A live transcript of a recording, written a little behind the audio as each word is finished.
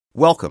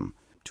Welcome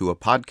to a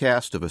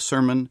podcast of a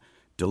sermon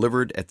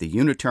delivered at the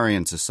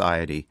Unitarian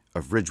Society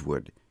of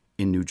Ridgewood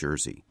in New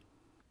Jersey.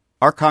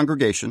 Our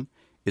congregation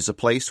is a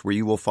place where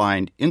you will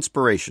find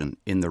inspiration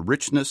in the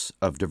richness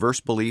of diverse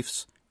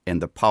beliefs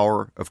and the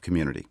power of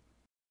community.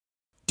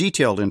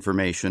 Detailed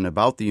information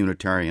about the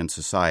Unitarian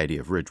Society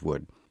of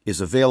Ridgewood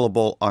is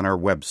available on our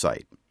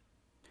website,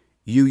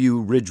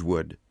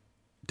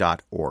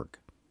 uuridgewood.org.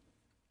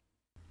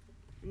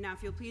 Now,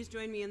 if you'll please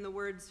join me in the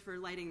words for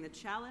lighting the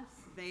chalice.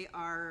 They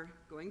are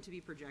going to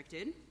be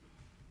projected. There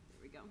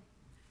we go.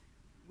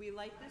 We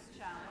light this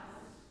chalice,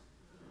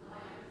 the light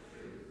of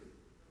truth,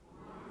 the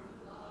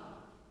warmth of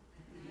love,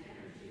 and the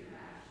energy of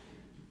action,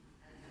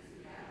 as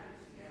we gather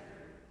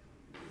together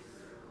in the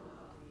circle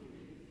of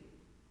community.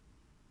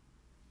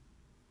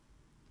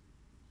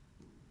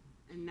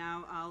 And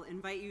now I'll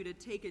invite you to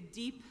take a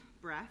deep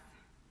breath.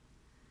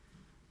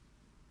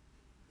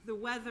 The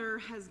weather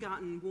has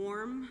gotten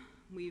warm.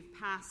 We've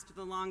passed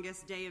the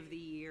longest day of the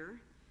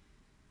year.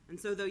 And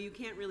so though you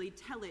can't really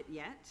tell it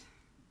yet,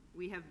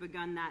 we have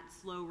begun that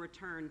slow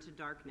return to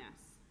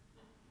darkness.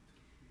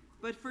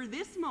 But for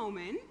this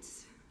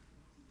moment,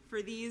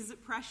 for these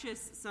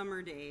precious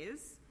summer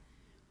days,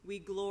 we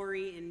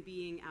glory in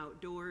being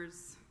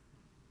outdoors,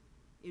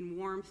 in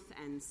warmth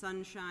and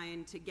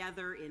sunshine,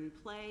 together in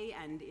play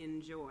and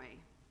in joy,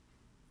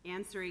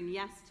 answering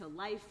yes to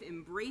life,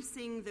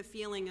 embracing the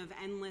feeling of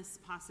endless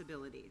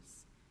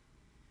possibilities.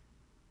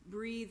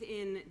 Breathe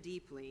in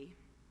deeply.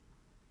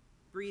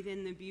 Breathe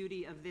in the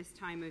beauty of this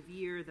time of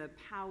year, the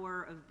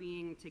power of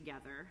being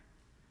together.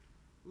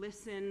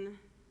 Listen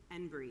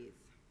and breathe.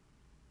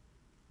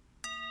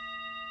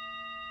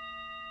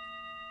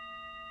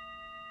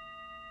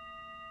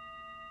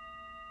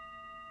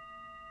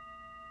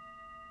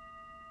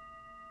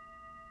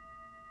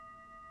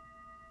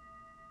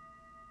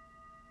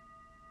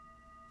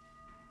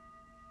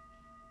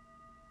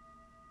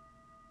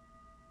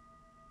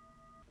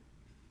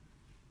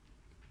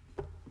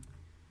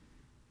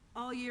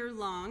 All year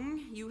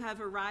long, you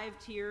have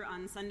arrived here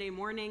on Sunday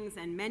mornings,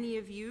 and many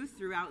of you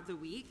throughout the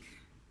week.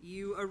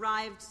 You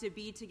arrived to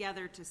be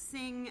together to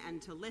sing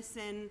and to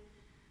listen,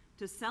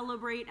 to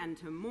celebrate and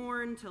to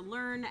mourn, to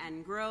learn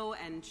and grow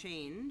and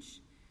change.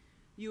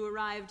 You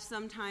arrived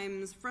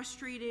sometimes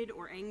frustrated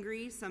or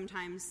angry,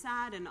 sometimes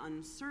sad and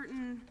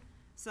uncertain,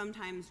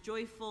 sometimes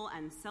joyful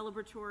and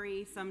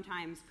celebratory,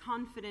 sometimes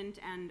confident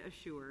and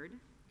assured.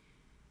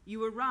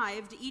 You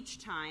arrived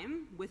each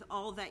time with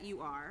all that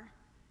you are,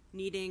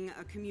 needing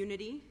a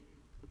community,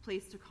 a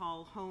place to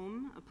call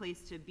home, a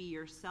place to be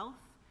yourself,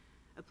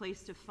 a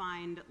place to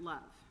find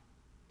love.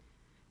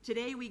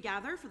 Today we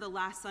gather for the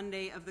last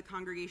Sunday of the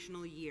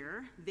congregational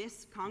year,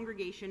 this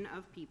congregation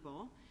of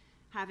people,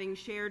 having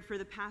shared for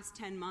the past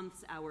 10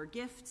 months our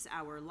gifts,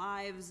 our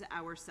lives,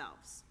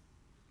 ourselves.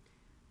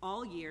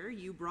 All year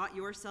you brought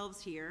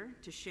yourselves here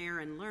to share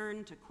and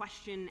learn, to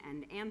question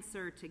and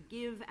answer, to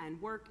give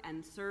and work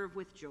and serve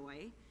with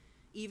joy,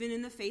 even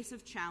in the face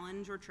of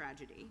challenge or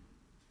tragedy.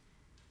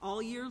 All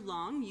year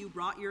long, you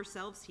brought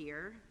yourselves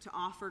here to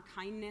offer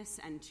kindness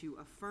and to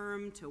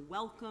affirm, to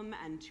welcome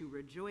and to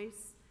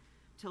rejoice,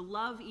 to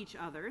love each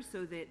other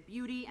so that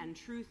beauty and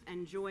truth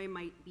and joy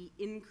might be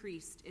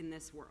increased in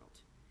this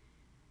world.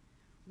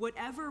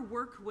 Whatever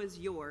work was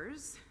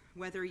yours,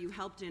 whether you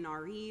helped in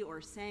RE or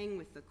sang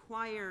with the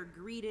choir,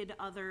 greeted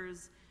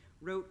others,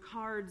 wrote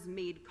cards,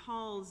 made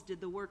calls,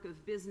 did the work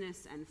of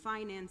business and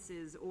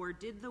finances, or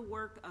did the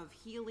work of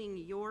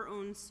healing your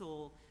own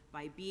soul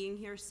by being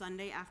here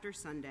Sunday after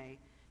Sunday,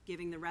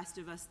 giving the rest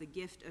of us the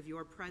gift of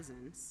your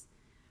presence,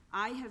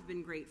 I have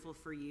been grateful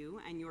for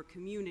you, and your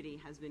community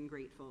has been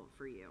grateful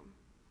for you.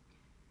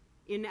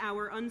 In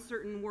our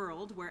uncertain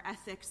world, where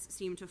ethics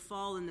seem to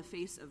fall in the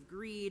face of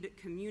greed,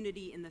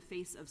 community in the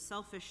face of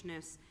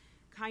selfishness,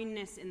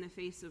 kindness in the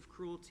face of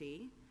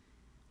cruelty,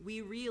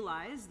 we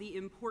realize the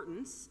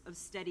importance of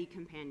steady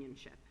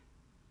companionship,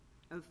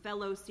 of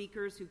fellow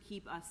seekers who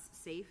keep us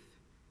safe,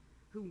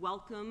 who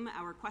welcome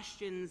our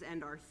questions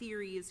and our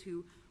theories,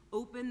 who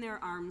open their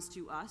arms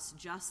to us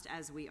just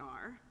as we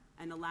are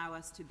and allow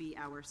us to be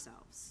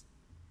ourselves.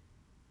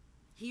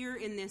 Here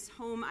in this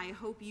home, I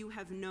hope you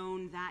have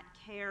known that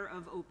care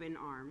of open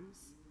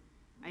arms.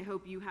 I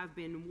hope you have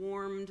been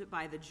warmed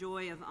by the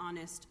joy of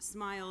honest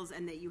smiles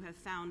and that you have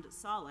found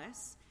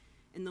solace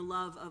in the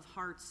love of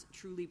hearts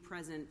truly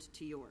present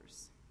to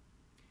yours.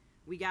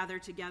 We gather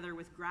together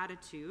with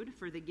gratitude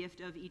for the gift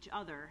of each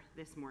other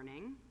this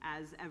morning,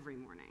 as every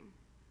morning.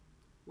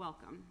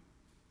 Welcome.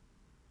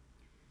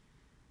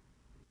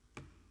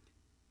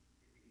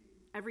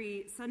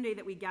 Every Sunday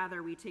that we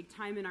gather, we take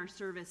time in our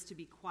service to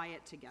be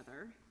quiet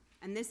together.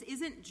 And this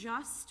isn't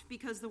just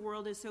because the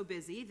world is so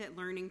busy that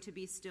learning to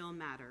be still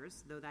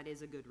matters, though that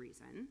is a good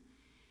reason.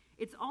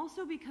 It's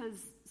also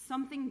because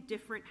something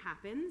different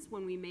happens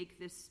when we make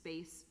this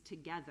space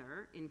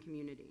together in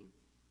community.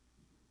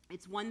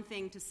 It's one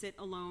thing to sit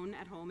alone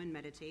at home and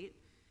meditate,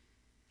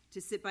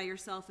 to sit by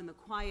yourself in the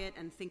quiet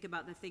and think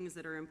about the things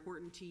that are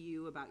important to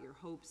you, about your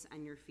hopes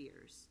and your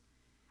fears.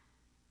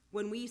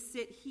 When we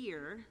sit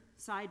here,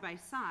 side by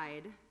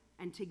side,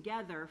 and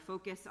together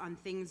focus on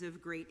things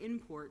of great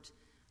import,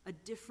 a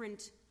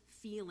different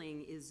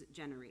feeling is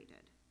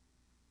generated.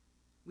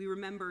 We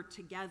remember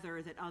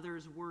together that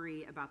others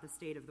worry about the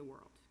state of the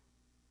world.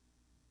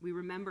 We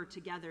remember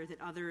together that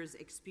others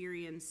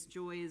experience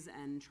joys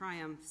and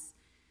triumphs.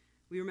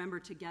 We remember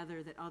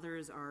together that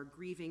others are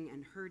grieving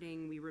and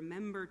hurting. We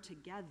remember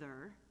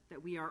together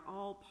that we are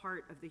all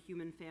part of the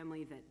human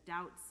family that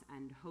doubts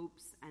and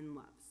hopes and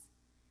loves.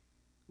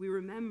 We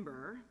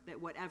remember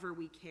that whatever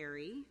we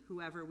carry,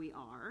 whoever we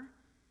are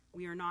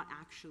not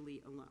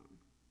actually alone.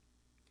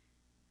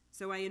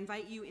 So I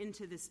invite you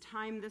into this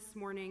time this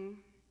morning.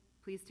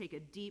 Please take a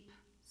deep,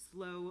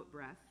 slow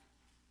breath.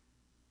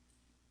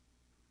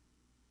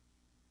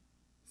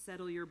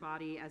 Settle your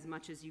body as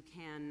much as you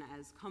can,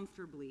 as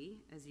comfortably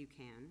as you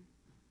can.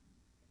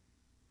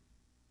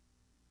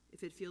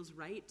 If it feels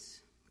right,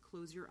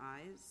 close your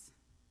eyes.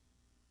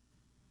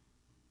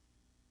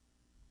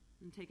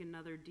 And take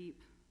another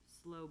deep,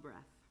 slow breath.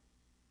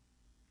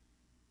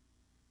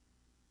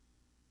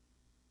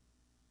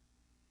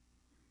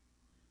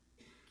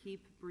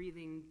 Keep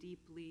breathing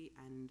deeply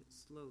and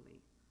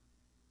slowly.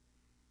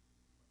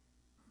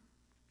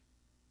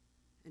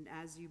 And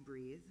as you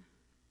breathe,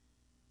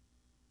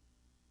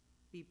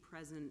 be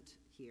present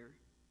here.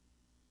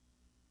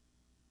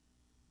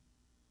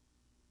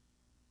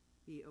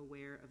 Be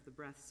aware of the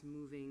breaths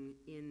moving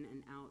in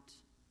and out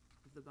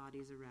of the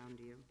bodies around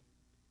you.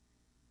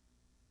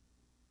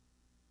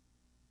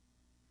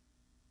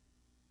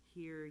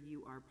 Here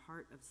you are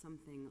part of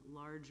something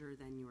larger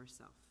than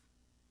yourself.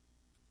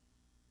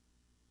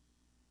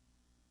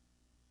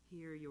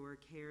 Here your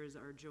cares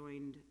are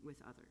joined with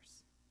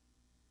others.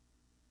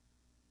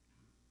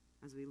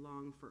 As we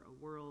long for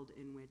a world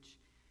in which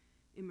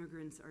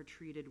immigrants are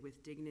treated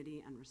with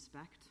dignity and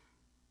respect,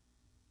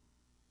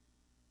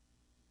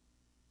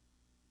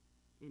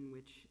 in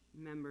which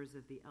members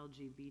of the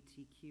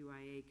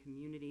LGBTQIA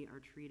community are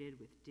treated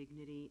with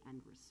dignity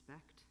and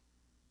respect,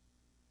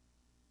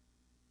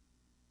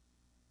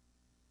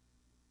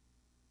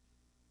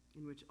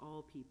 in which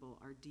all people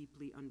are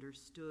deeply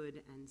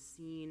understood and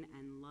seen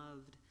and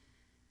loved,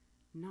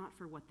 not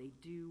for what they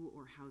do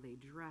or how they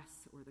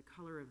dress or the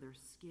color of their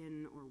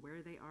skin or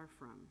where they are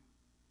from,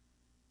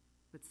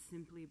 but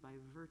simply by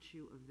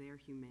virtue of their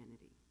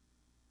humanity,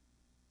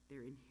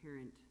 their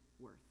inherent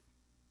worth.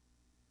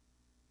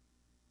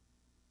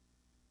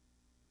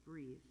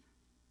 Breathe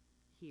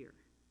here,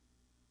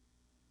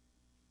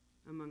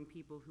 among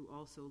people who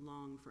also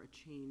long for a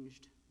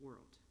changed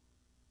world.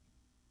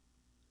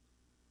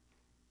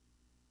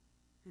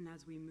 And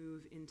as we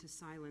move into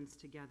silence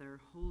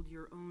together, hold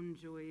your own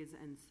joys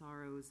and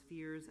sorrows,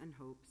 fears and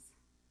hopes,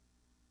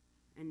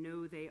 and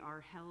know they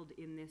are held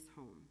in this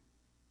home,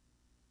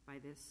 by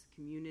this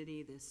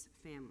community, this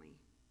family,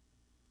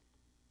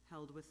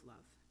 held with love.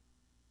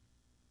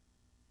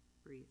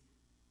 Breathe.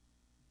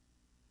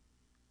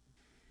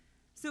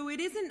 So it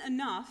isn't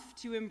enough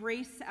to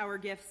embrace our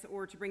gifts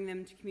or to bring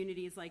them to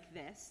communities like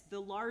this.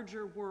 The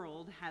larger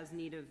world has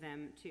need of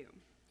them too.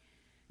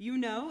 You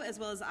know, as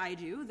well as I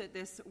do, that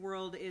this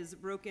world is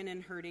broken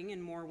and hurting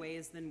in more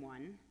ways than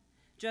one.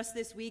 Just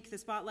this week, the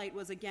spotlight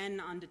was again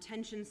on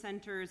detention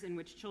centers in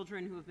which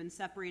children who have been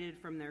separated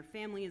from their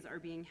families are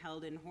being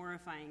held in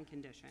horrifying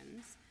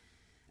conditions.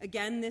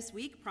 Again this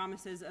week,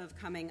 promises of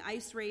coming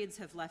ICE raids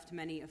have left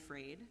many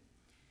afraid.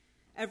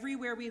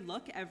 Everywhere we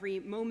look, every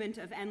moment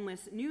of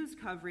endless news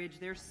coverage,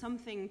 there's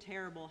something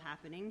terrible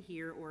happening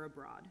here or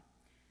abroad.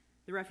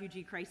 The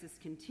refugee crisis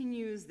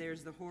continues.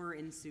 There's the horror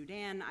in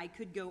Sudan. I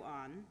could go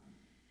on.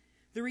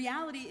 The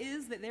reality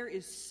is that there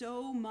is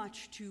so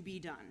much to be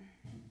done.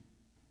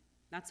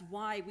 That's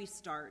why we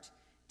start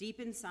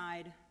deep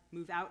inside,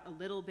 move out a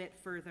little bit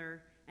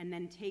further, and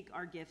then take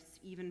our gifts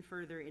even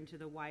further into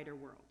the wider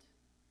world.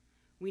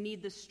 We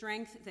need the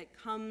strength that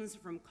comes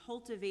from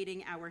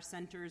cultivating our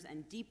centers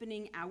and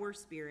deepening our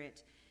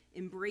spirit,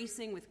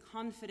 embracing with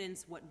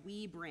confidence what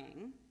we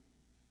bring.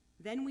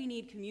 Then we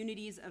need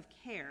communities of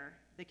care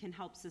that can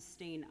help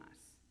sustain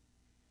us,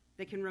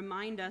 that can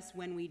remind us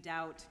when we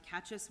doubt,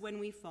 catch us when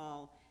we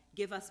fall,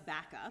 give us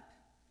backup.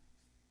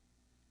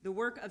 The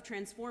work of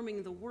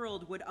transforming the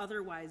world would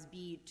otherwise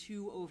be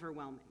too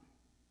overwhelming.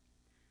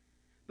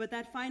 But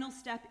that final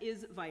step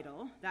is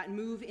vital, that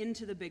move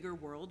into the bigger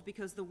world,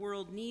 because the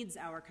world needs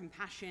our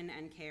compassion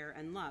and care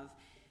and love.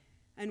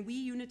 And we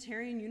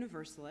Unitarian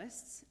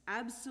Universalists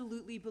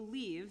absolutely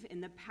believe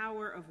in the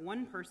power of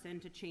one person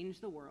to change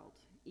the world,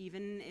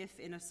 even if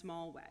in a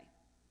small way.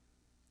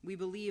 We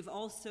believe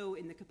also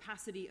in the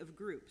capacity of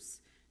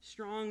groups,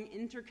 strong,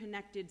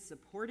 interconnected,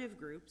 supportive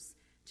groups,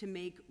 to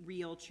make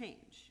real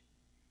change.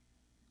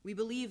 We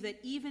believe that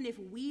even if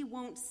we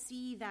won't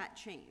see that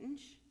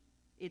change,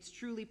 it's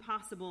truly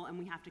possible, and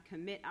we have to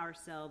commit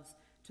ourselves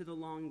to the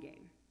long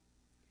game.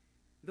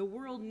 The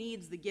world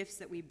needs the gifts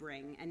that we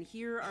bring, and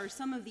here are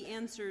some of the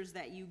answers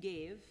that you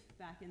gave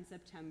back in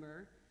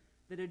September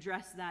that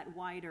address that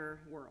wider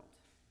world.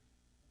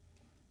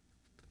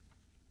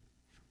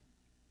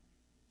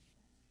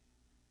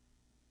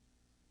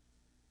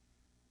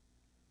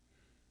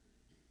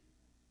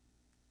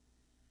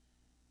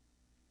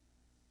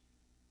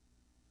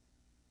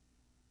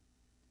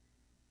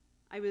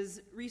 I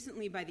was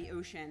recently by the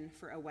ocean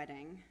for a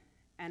wedding,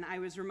 and I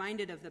was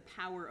reminded of the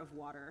power of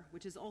water,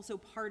 which is also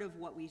part of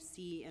what we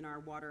see in our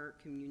water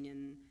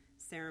communion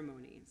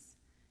ceremonies.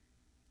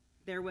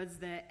 There was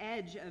the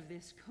edge of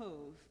this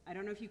cove. I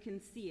don't know if you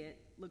can see it.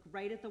 Look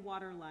right at the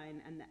water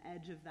line and the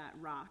edge of that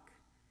rock.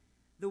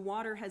 The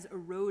water has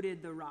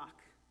eroded the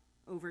rock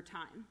over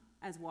time,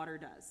 as water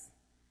does.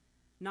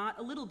 Not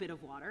a little bit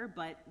of water,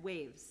 but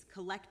waves,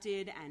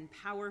 collected and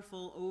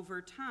powerful over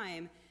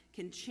time,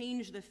 can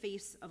change the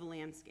face of a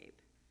landscape,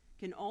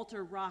 can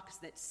alter rocks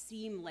that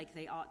seem like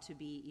they ought to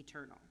be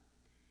eternal.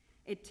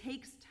 It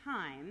takes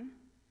time.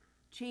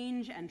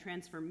 Change and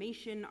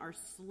transformation are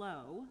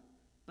slow,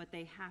 but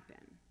they happen.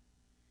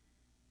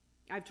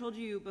 I've told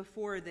you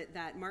before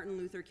that Martin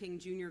Luther King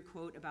Jr.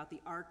 quote about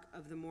the arc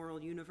of the moral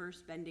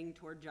universe bending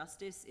toward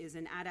justice is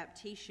an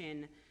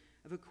adaptation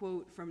of a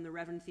quote from the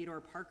Reverend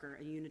Theodore Parker,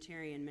 a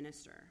Unitarian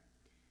minister.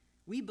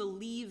 We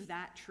believe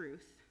that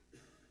truth.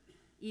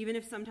 Even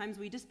if sometimes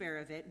we despair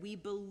of it, we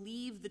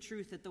believe the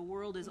truth that the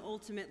world is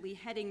ultimately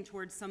heading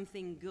towards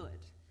something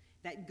good,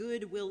 that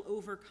good will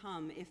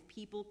overcome if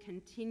people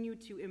continue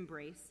to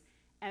embrace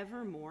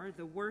ever more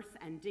the worth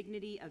and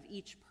dignity of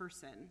each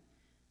person,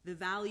 the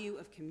value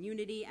of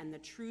community, and the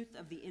truth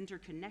of the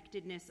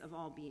interconnectedness of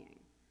all being.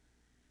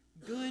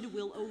 Good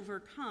will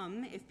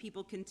overcome if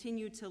people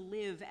continue to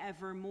live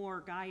ever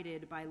more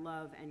guided by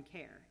love and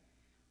care,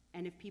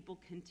 and if people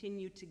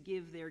continue to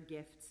give their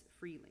gifts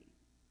freely.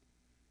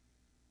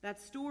 That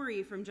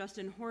story from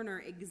Justin Horner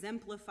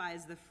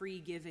exemplifies the free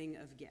giving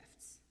of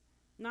gifts.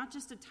 Not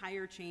just a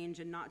tire change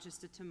and not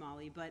just a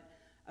tamale, but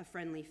a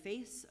friendly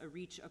face, a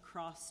reach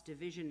across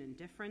division and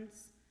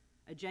difference,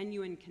 a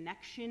genuine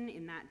connection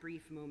in that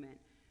brief moment,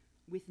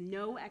 with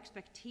no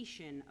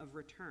expectation of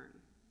return,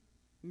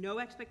 no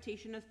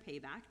expectation of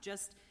payback,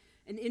 just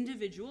an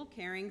individual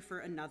caring for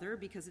another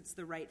because it's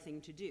the right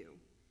thing to do.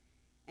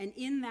 And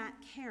in that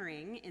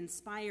caring,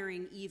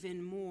 inspiring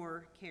even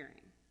more caring.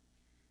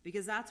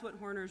 Because that's what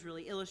Horner's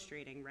really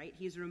illustrating, right?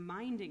 He's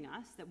reminding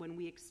us that when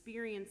we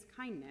experience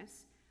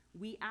kindness,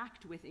 we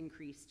act with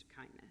increased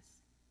kindness.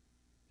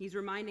 He's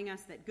reminding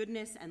us that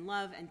goodness and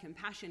love and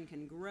compassion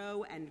can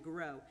grow and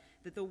grow,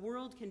 that the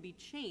world can be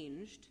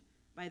changed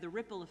by the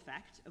ripple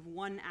effect of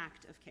one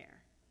act of care.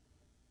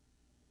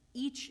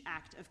 Each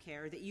act of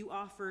care that you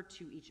offer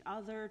to each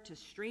other, to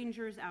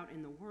strangers out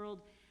in the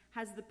world,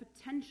 has the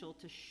potential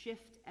to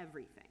shift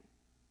everything.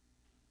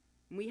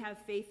 We have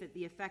faith that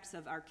the effects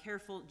of our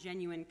careful,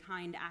 genuine,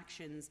 kind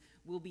actions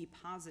will be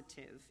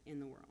positive in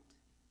the world.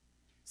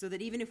 So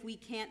that even if we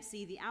can't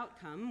see the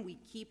outcome, we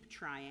keep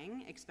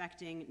trying,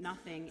 expecting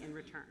nothing in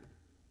return.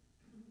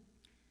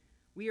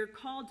 We are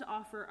called to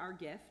offer our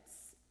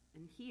gifts,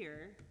 and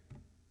here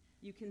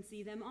you can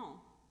see them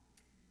all.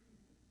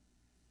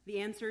 The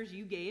answers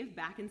you gave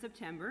back in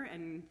September,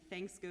 and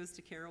thanks goes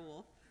to Carol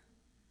Wolf.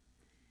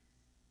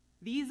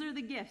 These are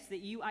the gifts that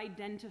you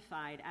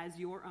identified as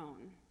your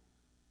own,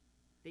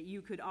 that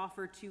you could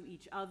offer to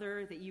each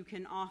other, that you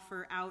can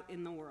offer out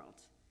in the world.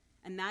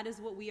 And that is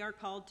what we are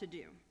called to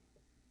do,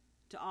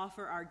 to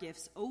offer our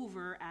gifts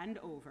over and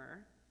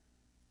over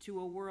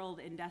to a world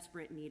in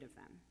desperate need of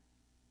them.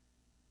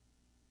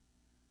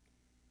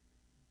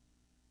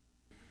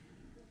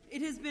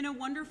 It has been a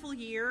wonderful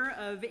year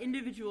of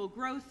individual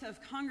growth,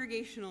 of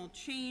congregational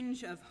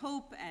change, of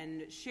hope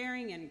and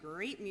sharing and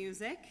great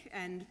music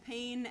and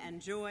pain and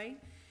joy.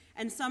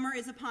 And summer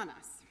is upon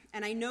us.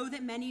 And I know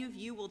that many of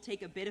you will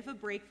take a bit of a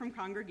break from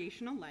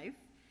congregational life.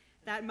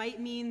 That might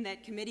mean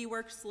that committee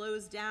work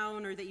slows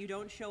down or that you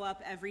don't show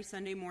up every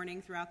Sunday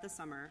morning throughout the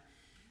summer.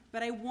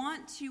 But I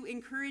want to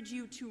encourage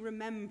you to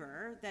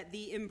remember that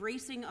the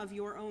embracing of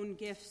your own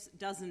gifts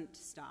doesn't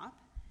stop,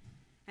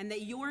 and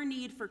that your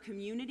need for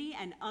community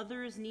and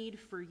others' need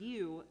for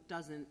you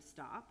doesn't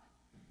stop,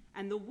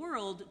 and the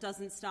world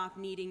doesn't stop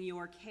needing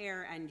your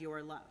care and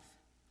your love.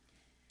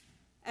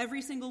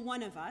 Every single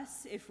one of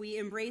us, if we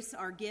embrace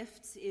our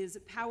gifts, is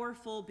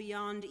powerful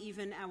beyond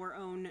even our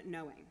own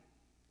knowing.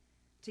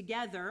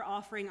 Together,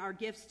 offering our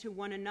gifts to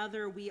one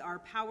another, we are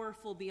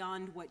powerful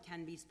beyond what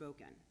can be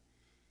spoken.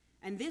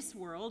 And this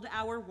world,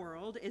 our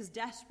world, is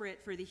desperate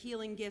for the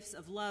healing gifts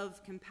of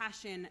love,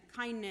 compassion,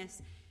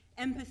 kindness,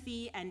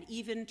 empathy, and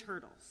even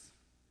turtles.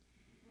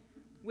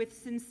 With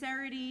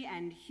sincerity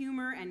and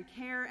humor and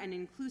care and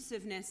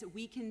inclusiveness,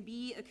 we can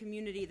be a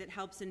community that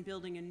helps in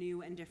building a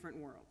new and different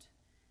world.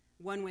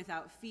 One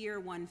without fear,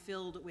 one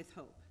filled with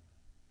hope.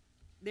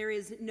 There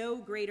is no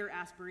greater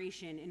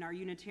aspiration in our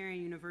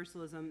Unitarian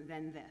Universalism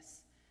than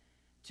this,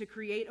 to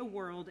create a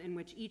world in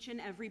which each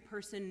and every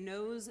person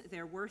knows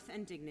their worth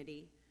and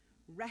dignity,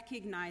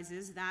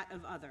 recognizes that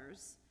of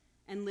others,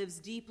 and lives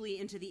deeply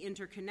into the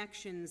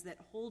interconnections that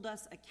hold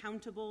us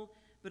accountable,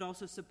 but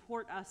also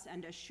support us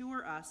and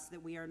assure us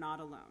that we are not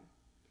alone.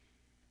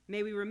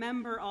 May we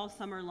remember all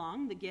summer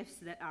long the gifts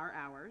that are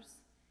ours.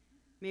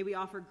 May we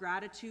offer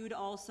gratitude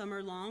all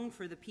summer long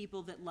for the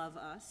people that love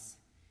us.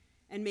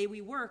 And may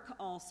we work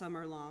all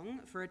summer long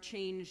for a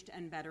changed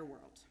and better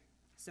world.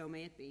 So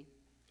may it be.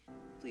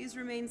 Please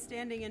remain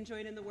standing and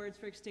join in the words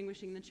for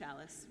extinguishing the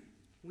chalice.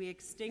 We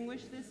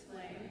extinguish this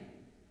flame,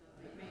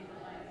 but may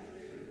the light of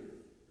truth,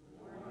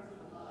 the warmth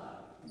of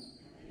love,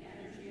 and the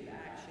energy of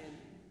action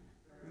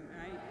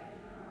right in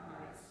our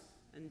hearts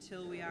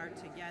until we are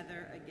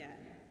together again.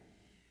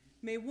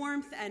 May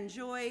warmth and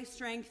joy,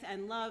 strength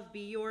and love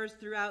be yours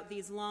throughout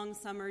these long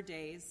summer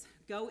days.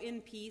 Go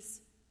in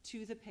peace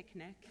to the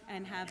picnic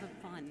and have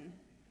fun.